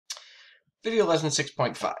Video lesson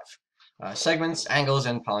 6.5, segments, angles,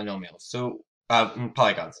 and polynomials.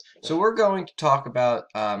 Polygons. So we're going to talk about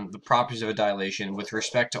the properties of a dilation with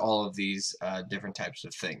respect to all of these different types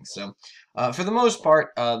of things. So for the most part,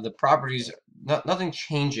 the properties, nothing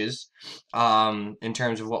changes in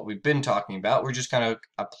terms of what we've been talking about. We're just kind of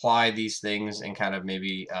apply these things and kind of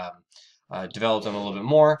maybe develop them a little bit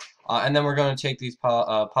more. And then we're going to take these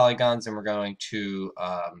polygons and we're going to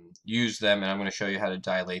use them, and I'm going to show you how to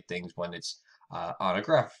dilate things when it's on a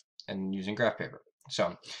graph and using graph paper.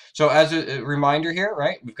 So as a reminder here,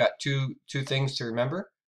 right, we've got two things to remember,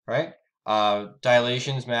 right?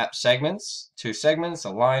 Dilations map segments to segments,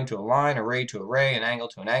 a line to a line, array to array, an angle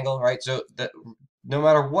to an angle, right? So that no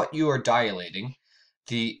matter what you are dilating,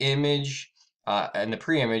 the image and the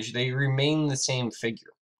pre-image, they remain the same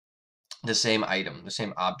figure, the same item, the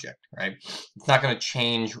same object, right? It's not going to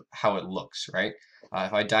change how it looks, right?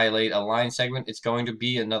 If I dilate a line segment, it's going to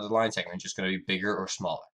be another line segment, it's just going to be bigger or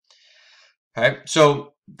smaller. Okay,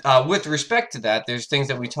 so with respect to that, there's things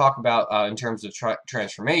that we talk about in terms of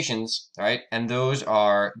transformations, right? And those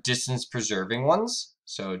are distance preserving ones.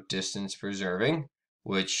 So distance preserving,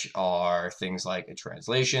 which are things like a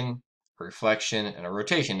translation, a reflection, and a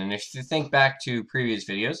rotation. And if you think back to previous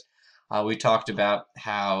videos, we talked about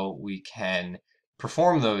how we can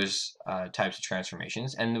perform those types of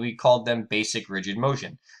transformations, and we called them basic rigid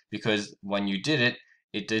motion because when you did it,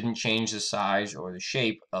 it didn't change the size or the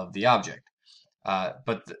shape of the object.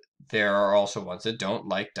 But there are also ones that don't,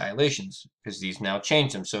 like dilations, because these now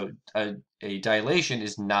change them. So a dilation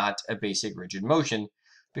is not a basic rigid motion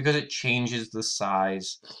because it changes the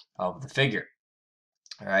size of the figure.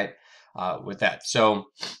 All right, with that. So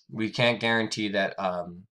we can't guarantee that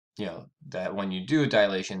that when you do a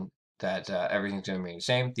dilation that everything's going to be the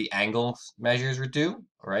same. The angle measures are due,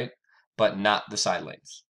 right, but not the side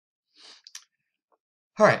lengths.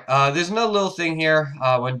 All right, there's another little thing here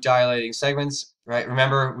when dilating segments, right?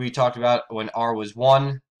 Remember we talked about when R was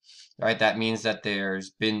 1, right? That means that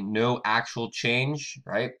there's been no actual change,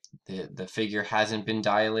 right? The figure hasn't been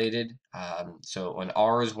dilated. So when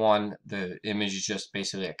R is 1, the image is just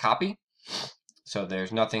basically a copy. So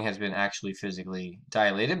there's nothing has been actually physically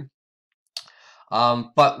dilated.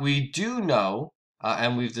 But we do know,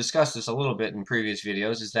 and we've discussed this a little bit in previous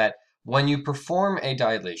videos, is that when you perform a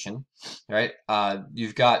dilation, right,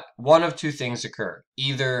 you've got one of two things occur.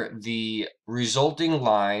 Either the resulting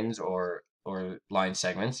lines or line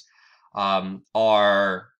segments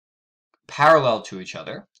are parallel to each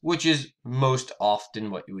other, which is most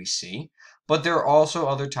often what we see, but there are also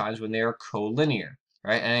other times when they are collinear,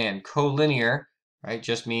 right? And again, collinear, right,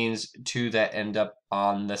 just means two that end up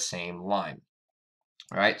on the same line.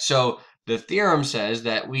 Right, so the theorem says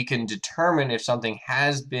that we can determine if something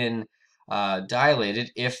has been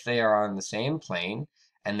dilated if they are on the same plane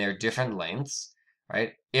and they're different lengths,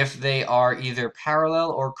 right? If they are either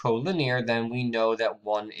parallel or collinear, then we know that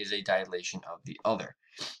one is a dilation of the other.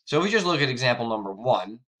 So if we just look at example number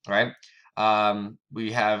 1, right?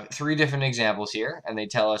 We have 3 different examples here, and they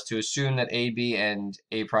tell us to assume that AB and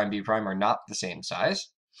A prime B prime are not the same size,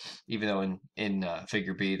 even though in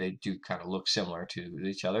figure B they do kind of look similar to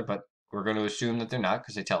each other, but we're going to assume that they're not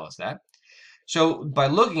because they tell us that. So by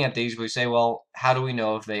looking at these, we say, well, how do we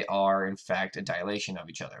know if they are in fact a dilation of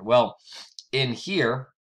each other? Well, in here,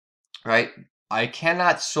 right, I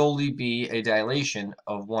cannot solely be a dilation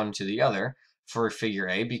of one to the other for figure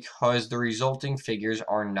A because the resulting figures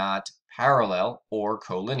are not parallel or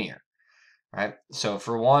collinear. Right? So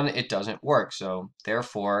for one, it doesn't work. So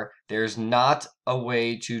therefore, there's not a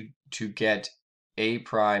way to get A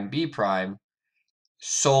prime, B prime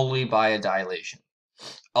solely by a dilation.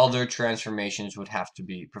 Other transformations would have to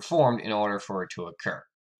be performed in order for it to occur.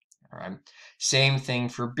 All right? Same thing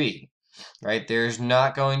for B. Right? There's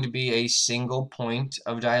not going to be a single point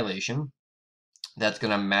of dilation that's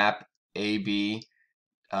going to map AB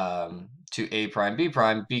to A prime, B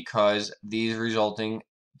prime because these resulting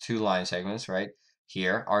 2 line segments, right,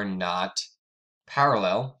 here are not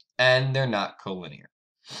parallel and they're not collinear.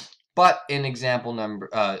 But in example number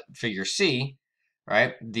figure C,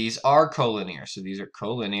 right, these are collinear. So these are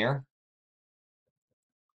collinear.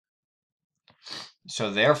 So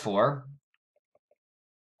therefore,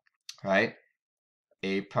 right,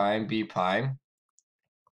 A prime, B prime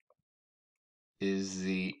is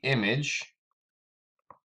the image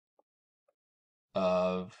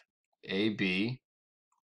of AB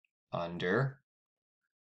under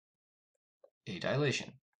a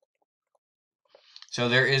dilation. So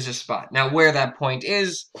there is a spot. Now where that point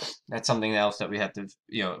is, that's something else that we have to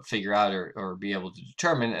figure out or be able to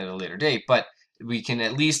determine at a later date. But we can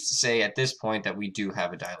at least say at this point that we do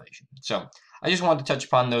have a dilation. So I just wanted to touch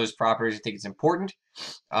upon those properties. I think it's important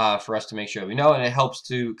for us to make sure that we know, and it helps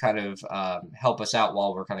to kind of help us out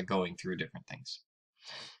while we're kind of going through different things.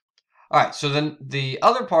 All right, so then the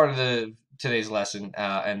other part of today's lesson,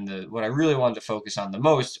 and what I really wanted to focus on the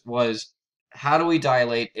most was how do we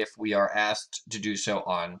dilate if we are asked to do so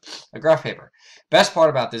on a graph paper. Best part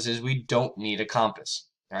about this is we don't need a compass.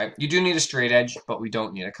 All right, you do need a straight edge, but we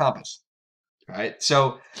don't need a compass. All right,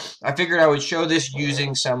 so I figured I would show this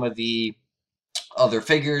using some of the other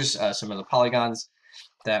figures, some of the polygons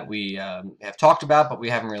that we have talked about, but we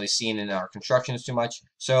haven't really seen in our constructions too much.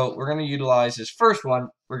 So we're going to utilize this first one.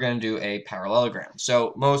 We're going to do a parallelogram.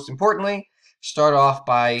 So most importantly, start off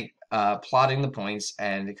by plotting the points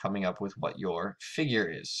and coming up with what your figure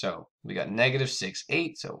is. So we got negative 6,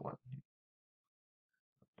 8. So one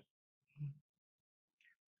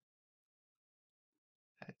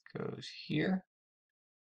that goes here.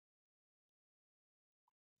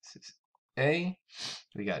 This is A.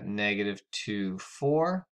 We got negative 2,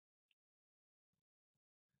 4.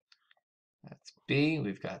 That's B.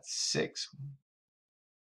 We've got 6,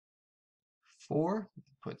 4.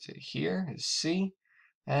 Puts it here is C.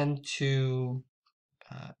 And 2,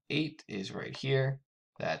 8 is right here.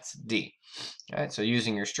 That's D. All right, so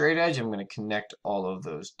using your straight edge, I'm going to connect all of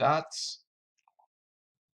those dots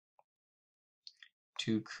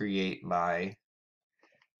to create my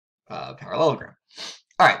parallelogram.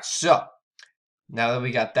 All right, so now that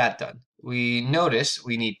we got that done, we notice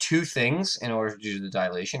we need two things in order to do the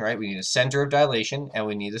dilation, right? We need a center of dilation and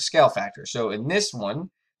we need a scale factor. So in this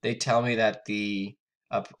one, they tell me that the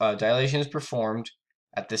dilation is performed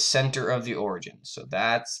at the center of the origin. So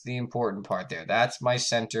that's the important part there. That's my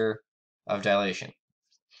center of dilation.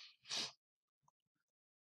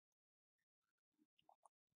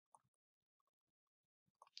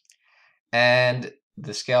 And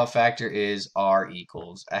the scale factor is r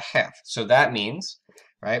equals a half. So that means,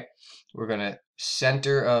 right, we're going to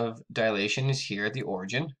center of dilation is here at the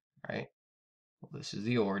origin, right? Well, this is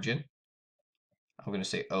the origin. I'm going to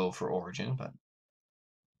say O for origin, but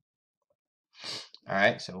all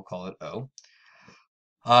right, so we'll call it O.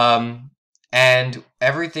 And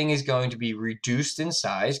everything is going to be reduced in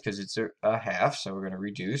size because it's a half, so we're going to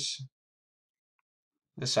reduce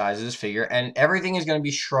the size of this figure, and everything is going to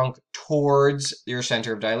be shrunk towards your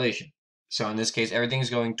center of dilation. So in this case, everything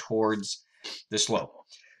is going towards the slope.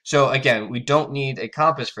 So again, we don't need a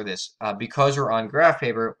compass for this. Because we're on graph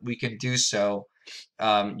paper, we can do so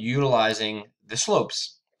utilizing the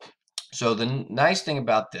slopes. So the nice thing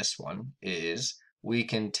about this one is we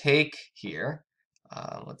can take here,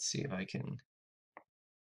 let's see if I can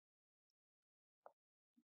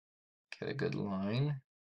get a good line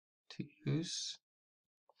to use.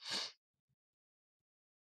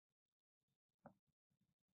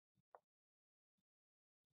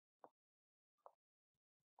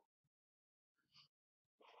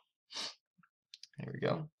 There we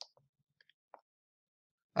go.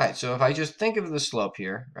 All right, so if I just think of the slope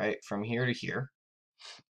here, right, from here to here,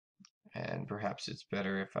 and perhaps it's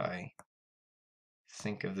better if I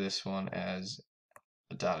think of this one as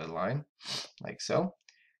a dotted line, like so. All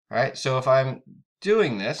right, so if I'm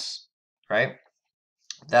doing this, right,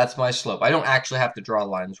 that's my slope. I don't actually have to draw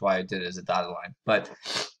lines, why I did it as a dotted line. But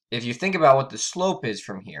if you think about what the slope is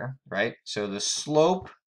from here, right, so the slope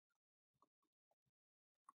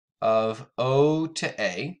of O to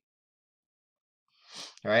A,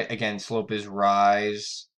 all right, again, slope is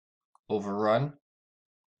rise over run.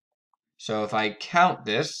 So if I count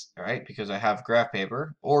this, all right, because I have graph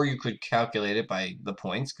paper, or you could calculate it by the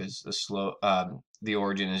points, because the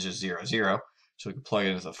origin is just 0, 0. So we could plug it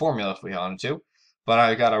into the formula if we wanted to. But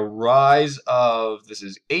I got a rise of, this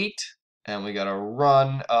is 8, and we got a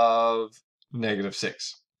run of negative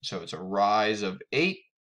 6. So it's a rise of 8,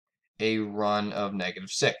 a run of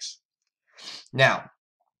negative 6. Now,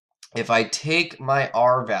 if I take my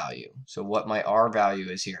R value, so what my R value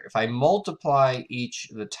is here, if I multiply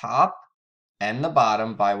the top and the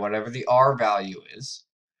bottom by whatever the R value is,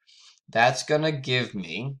 that's going to give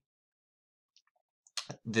me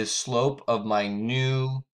the slope of my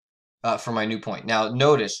new, for my new point. Now,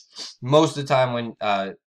 notice, most of the time when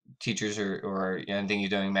teachers or anything you're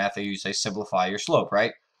doing math, they usually simplify your slope,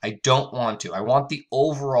 right? I don't want to. I want the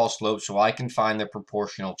overall slope so I can find the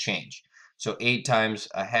proportional change. So 8 times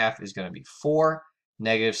a half is going to be 4.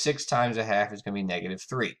 Negative 6 times a half is going to be negative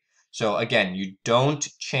 3. So again, you don't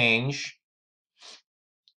change.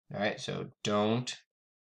 All right, so don't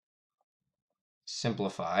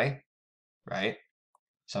simplify, right?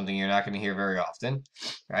 Something you're not going to hear very often,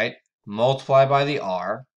 right? Multiply by the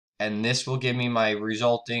R, and this will give me my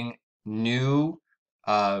resulting new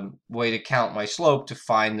way to count my slope to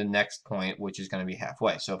find the next point, which is going to be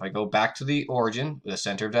halfway. So if I go back to the origin, the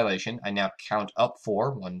center of dilation, I now count up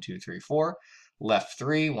 4, 1, 2, 3, 4, left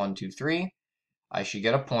 3, 1, 2, 3. I should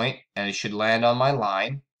get a point, and it should land on my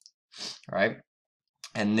line, right?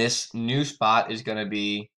 And this new spot is going to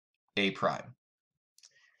be A prime,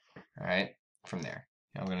 all right, from there.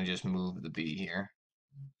 I'm going to just move the B here,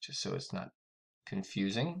 just so it's not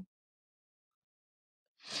confusing.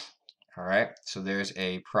 All right, so there's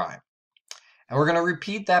A prime. And we're going to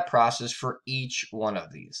repeat that process for each one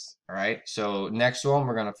of these. All right, so next one,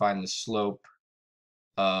 we're going to find the slope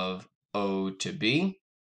of O to B.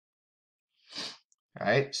 All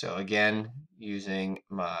right, so again, using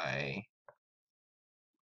my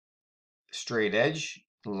straight edge,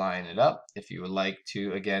 line it up. If you would like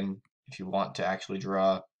to, again, if you want to actually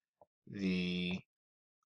draw the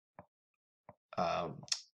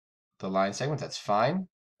line segment, that's fine.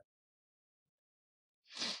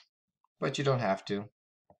 But you don't have to.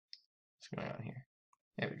 What's going on here?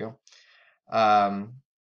 There we go.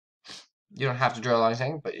 You don't have to draw a line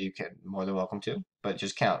segment, but you can, more than welcome to. But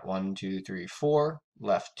just count 1, 2, 3, 4,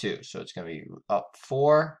 left 2. So it's going to be up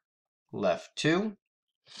 4, left 2.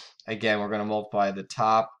 Again, we're going to multiply the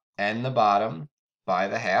top and the bottom by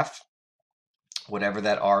the half, whatever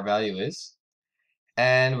that R value is.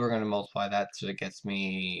 And we're going to multiply that so it gets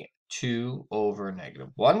me 2 over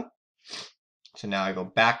 -1. So now I go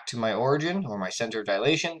back to my origin, or my center of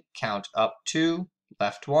dilation, count up 2,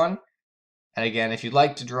 left 1. And again, if you'd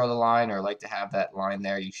like to draw the line or like to have that line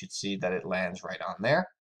there, you should see that it lands right on there.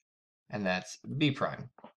 And that's B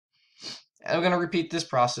prime. And I'm going to repeat this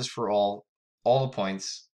process for all the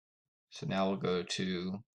points. So now we'll go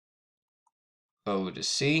to O to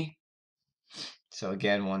C. So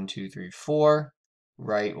again, 1, 2, 3, 4.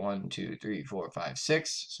 Right 1, 2, 3, 4, 5,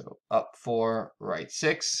 6. So up 4, right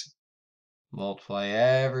 6. Multiply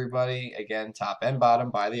everybody, again, top and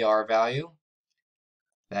bottom, by the R value.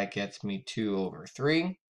 That gets me 2 over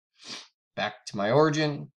 3. Back to my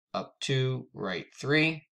origin, up 2, right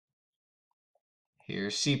 3.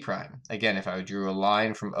 Here's C prime. Again, if I drew a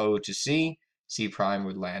line from O to C, C prime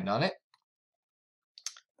would land on it.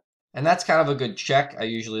 And that's kind of a good check. I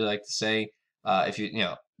usually like to say, if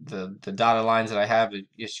the dotted lines that I have,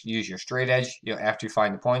 just use your straight edge. After you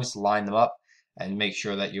find the points, line them up and make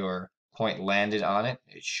sure that your point landed on it.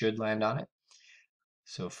 It should land on it.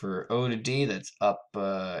 So for O to D, that's up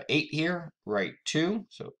 8 here, right 2.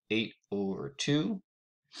 So 8 over 2.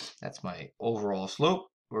 That's my overall slope.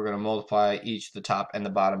 We're going to multiply each the top and the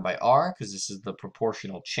bottom by R, because this is the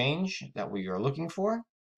proportional change that we are looking for.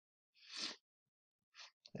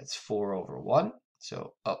 That's 4 over 1.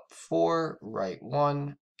 So up 4, right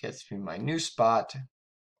 1, gets me my new spot,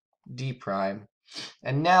 D prime.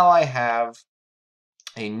 And now I have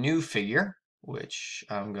a new figure, which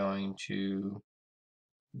I'm going to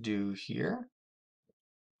do here.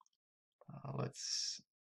 Let's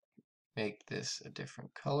make this a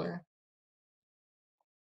different color.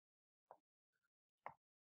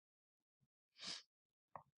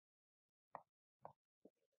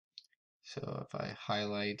 So if I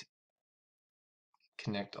highlight,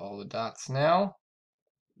 connect all the dots now,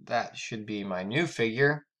 that should be my new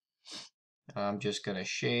figure. I'm just going to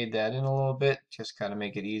shade that in a little bit, just kind of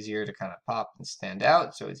make it easier to kind of pop and stand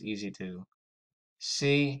out so it's easy to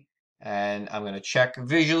see. And I'm going to check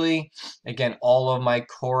visually. Again, all of my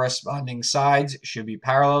corresponding sides should be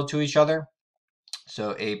parallel to each other.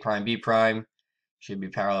 So A prime, B prime should be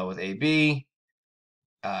parallel with AB,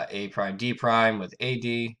 A prime, D prime with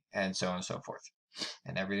AD, and so on and so forth.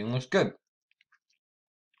 And everything looks good.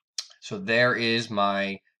 So there is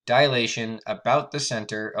my dilation about the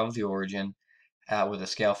center of the origin with a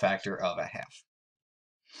scale factor of a half.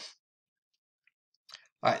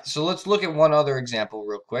 All right, so let's look at one other example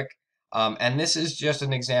real quick. And this is just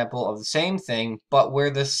an example of the same thing, but where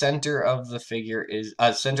the center of the figure is,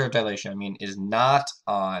 center of dilation, I mean, is not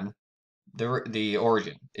on the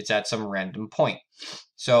origin. It's at some random point.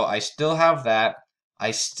 So I still have that.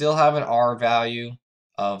 I still have an R value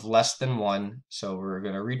of less than 1, so we're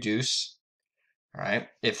going to reduce. All right.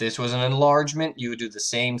 If this was an enlargement, you would do the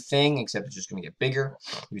same thing, except it's just going to get bigger.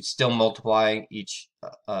 You'd still multiply each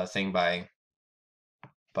thing by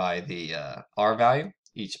the R value,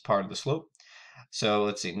 each part of the slope. So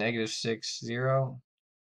let's see, -6, 0.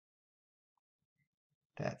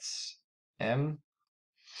 That's M.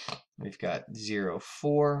 We've got 0,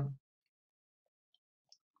 4.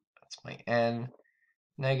 That's my N.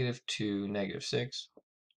 -2, -6.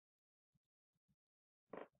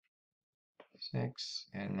 6.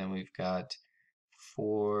 And then we've got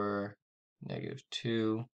 4,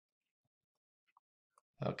 -2.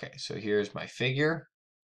 Okay, so here's my figure.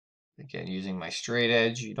 Again, using my straight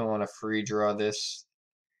edge. You don't want to free draw this.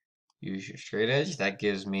 Use your straight edge. That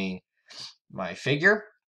gives me my figure.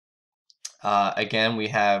 Again,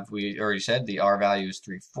 we already said the R value is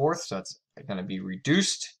 3/4, so it's going to be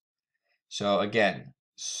reduced. So again,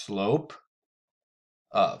 slope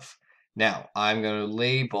of. Now, I'm going to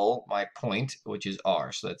label my point, which is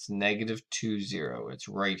R. So that's -2, 0. It's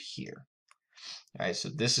right here. All right, so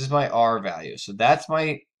this is my R value. So that's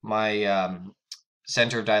my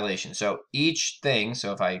center of dilation. So each thing,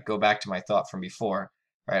 so if I go back to my thought from before,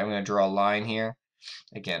 all right, I'm going to draw a line here.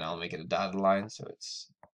 Again, I'll make it a dotted line, so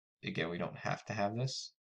it's, again, we don't have to have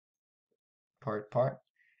this part. All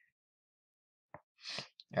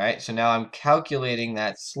right, so now I'm calculating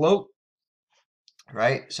that slope,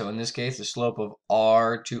 right? So in this case, the slope of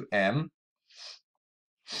R to M.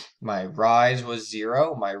 My rise was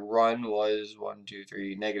 0. My run was 1, 2,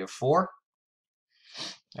 3, -4.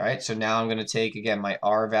 All right, so now I'm going to take, again, my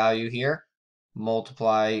R value here,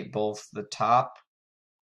 multiply both the top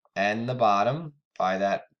and the bottom by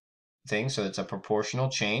that thing. So it's a proportional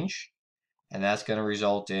change. And that's going to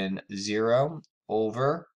result in 0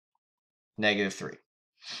 over -3.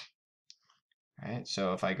 All right,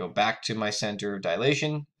 so if I go back to my center of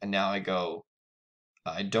dilation, and now I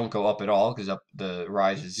don't go up at all because up the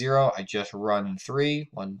rise is 0. I just run 3,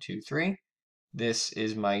 1, 2, 3. This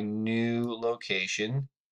is my new location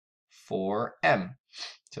for M.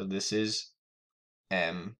 So this is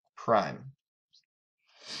M prime.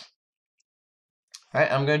 All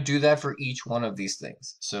right, I'm going to do that for each one of these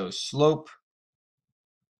things. So slope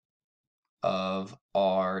of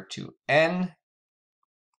R to N.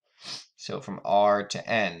 So from R to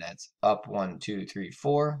N, that's up 1, 2, 3,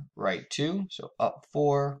 4, right 2. So up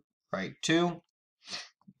 4, right 2. I'm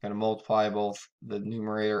going to multiply both the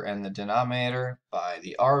numerator and the denominator by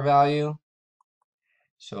the R value.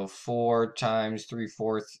 So 4 times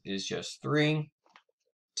 3/4 is just 3.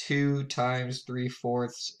 2 times 3/4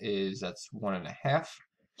 that's 1.5.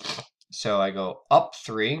 So I go up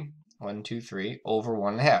 3, 1, 2, 3, over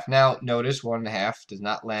 1.5. Now notice 1.5 does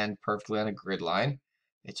not land perfectly on a grid line.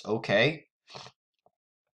 It's okay.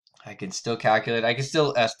 I can still calculate. I can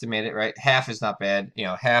still estimate it, right? Half is not bad. You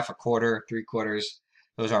know, half, a quarter, 3/4,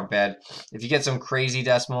 those aren't bad. If you get some crazy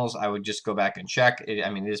decimals, I would just go back and check.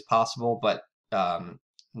 I mean, it is possible, but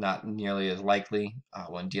not nearly as likely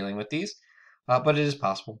when dealing with these. But it is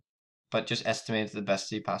possible. But just estimate it the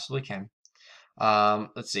best you possibly can.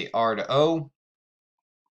 Let's see, R to O.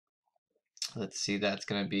 Let's see, that's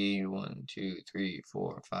going to be 1, 2, 3,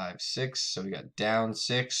 4, 5, 6. So we got down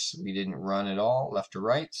 6. We didn't run at all, left to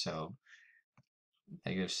right. So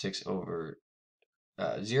 -6 over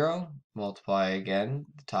 0. Multiply again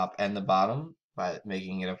the top and the bottom by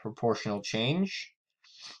making it a proportional change.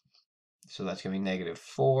 So that's going to be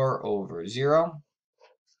 -4 over 0.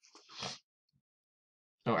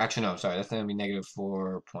 Oh, actually, no, sorry. That's going to be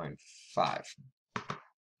 -4.5.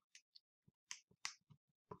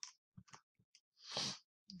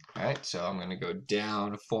 All right, so I'm going to go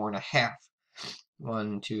down 4.5.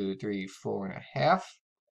 1, 2, 3, 4.5.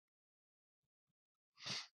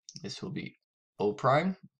 This will be O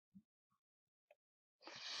prime.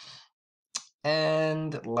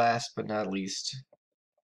 And last but not least,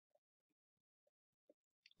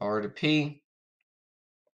 R to P.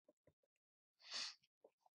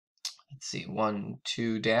 Let's see, 1,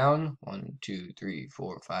 2 down, 1, 2, 3,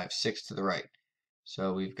 4, 5, 6 to the right.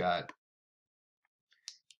 So we've got,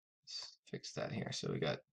 let's fix that here. So we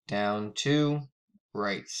got down 2,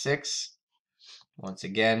 right 6. Once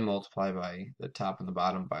again, multiply by the top and the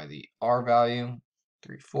bottom by the R value,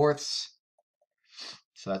 3/4.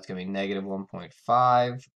 So that's going to be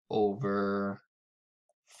 -1.5 over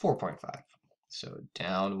 4.5. So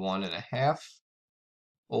down 1.5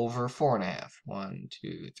 over 4.5. 1,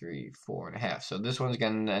 2, 3, 4.5. So this one's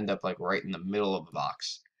going to end up like right in the middle of the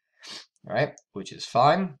box. All right, which is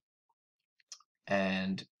fine.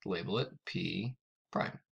 And label it P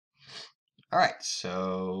prime. All right,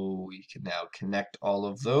 so we can now connect all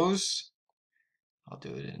of those. I'll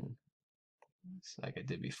do it in like I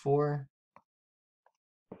did before.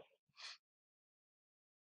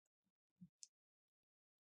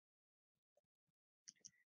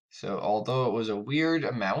 So although it was a weird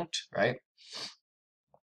amount, right?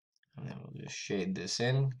 And then we'll just shade this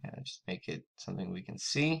in and just make it something we can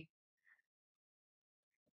see.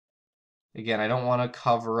 Again, I don't want to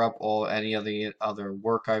cover up any of the other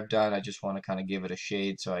work I've done. I just want to kind of give it a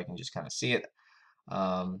shade so I can just kind of see it.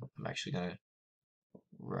 I'm actually going to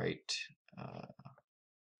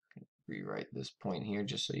rewrite this point here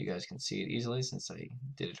just so you guys can see it easily since I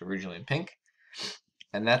did it originally in pink.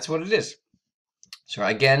 And that's what it is. So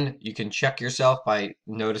again, you can check yourself by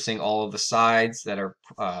noticing all of the sides that are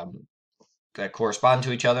that correspond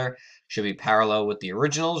to each other should be parallel with the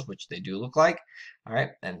originals, which they do look like. All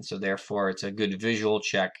right, and so therefore it's a good visual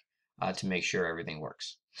check to make sure everything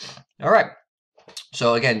works. All right,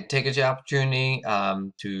 so again, take the opportunity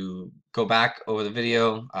to go back over the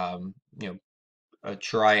video,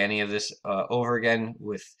 try any of this over again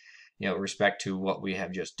with respect to what we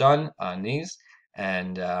have just done on these,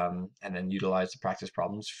 and then utilize the practice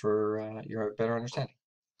problems for your better understanding.